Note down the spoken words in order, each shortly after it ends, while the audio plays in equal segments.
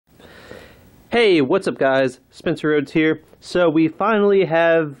Hey, what's up guys? Spencer Rhodes here. So we finally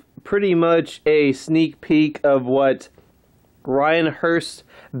have pretty much a sneak peek of what Ryan Hurst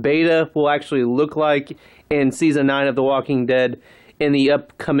beta will actually look like in Season 9 of The Walking Dead in the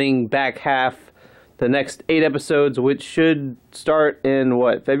upcoming back half, the next 8 episodes, which should start in,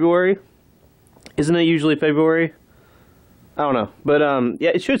 what, February? Isn't it usually February? I don't know. But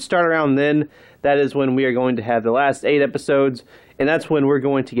yeah, it should start around then. That is when we are going to have the last 8 episodes, and that's when we're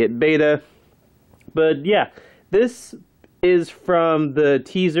going to get beta. But yeah, this is from the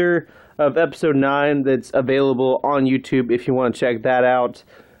teaser of episode 9 that's available on YouTube if you want to check that out.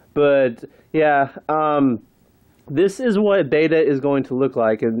 But yeah, this is what beta is going to look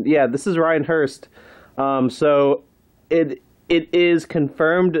like. And yeah, this is Ryan Hurst. So it is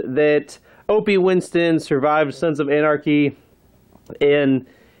confirmed that Opie Winston survived Sons of Anarchy and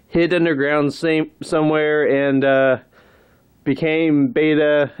hid underground somewhere and became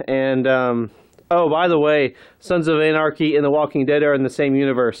beta. And oh, by the way, Sons of Anarchy and The Walking Dead are in the same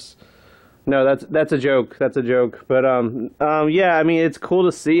universe. No, that's a joke. That's a joke. But yeah, I mean, it's cool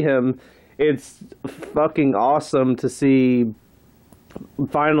to see him. It's fucking awesome to see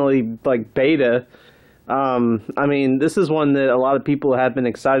finally like beta. I mean, this is one that a lot of people have been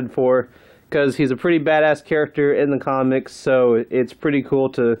excited for because he's a pretty badass character in the comics. So it's pretty cool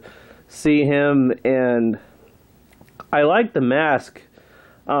to see him, and I like the mask.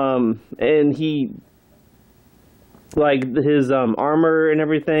 And he, like, his armor and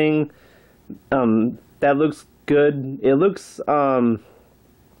everything, that looks good. It looks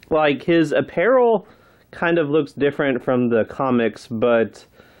like his apparel kind of looks different from the comics, but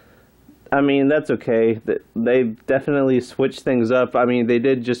I mean, that's okay. They definitely switched things up. I mean, they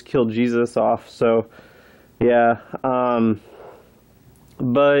did just kill Jesus off, so yeah.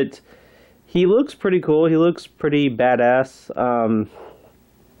 But he looks pretty cool. He looks pretty badass.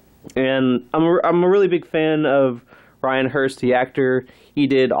 And I'm a really big fan of Ryan Hurst, the actor. He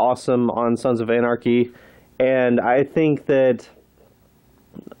did awesome on Sons of Anarchy, and I think that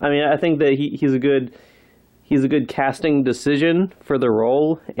he's a good casting decision for the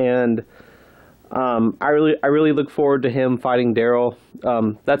role, and I really look forward to him fighting Daryl.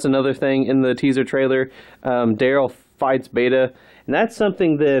 That's another thing in the teaser trailer. Daryl fights Beta, and that's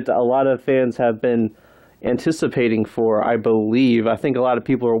something that a lot of fans have been anticipating for, I believe. I think a lot of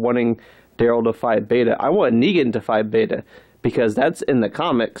people are wanting Daryl to fight Beta. I want Negan to fight Beta because that's in the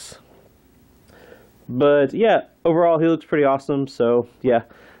comics. But yeah, overall he looks pretty awesome. So yeah,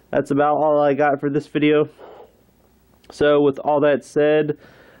 that's about all I got for this video. So with all that said,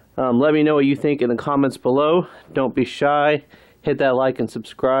 let me know what you think in the comments below. Don't be shy. Hit that like and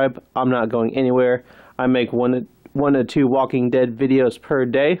subscribe. I'm not going anywhere. I make one to two Walking Dead videos per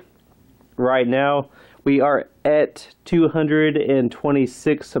day. Right now, we are at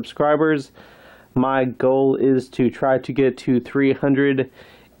 226 subscribers. My goal is to try to get to 300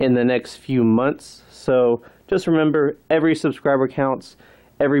 in the next few months. So just remember, every subscriber counts.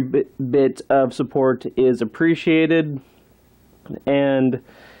 Every bit of support is appreciated. And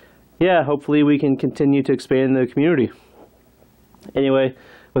yeah, hopefully we can continue to expand the community. Anyway,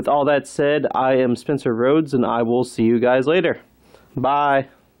 with all that said, I am Spencer Rhodes, and I will see you guys later. Bye.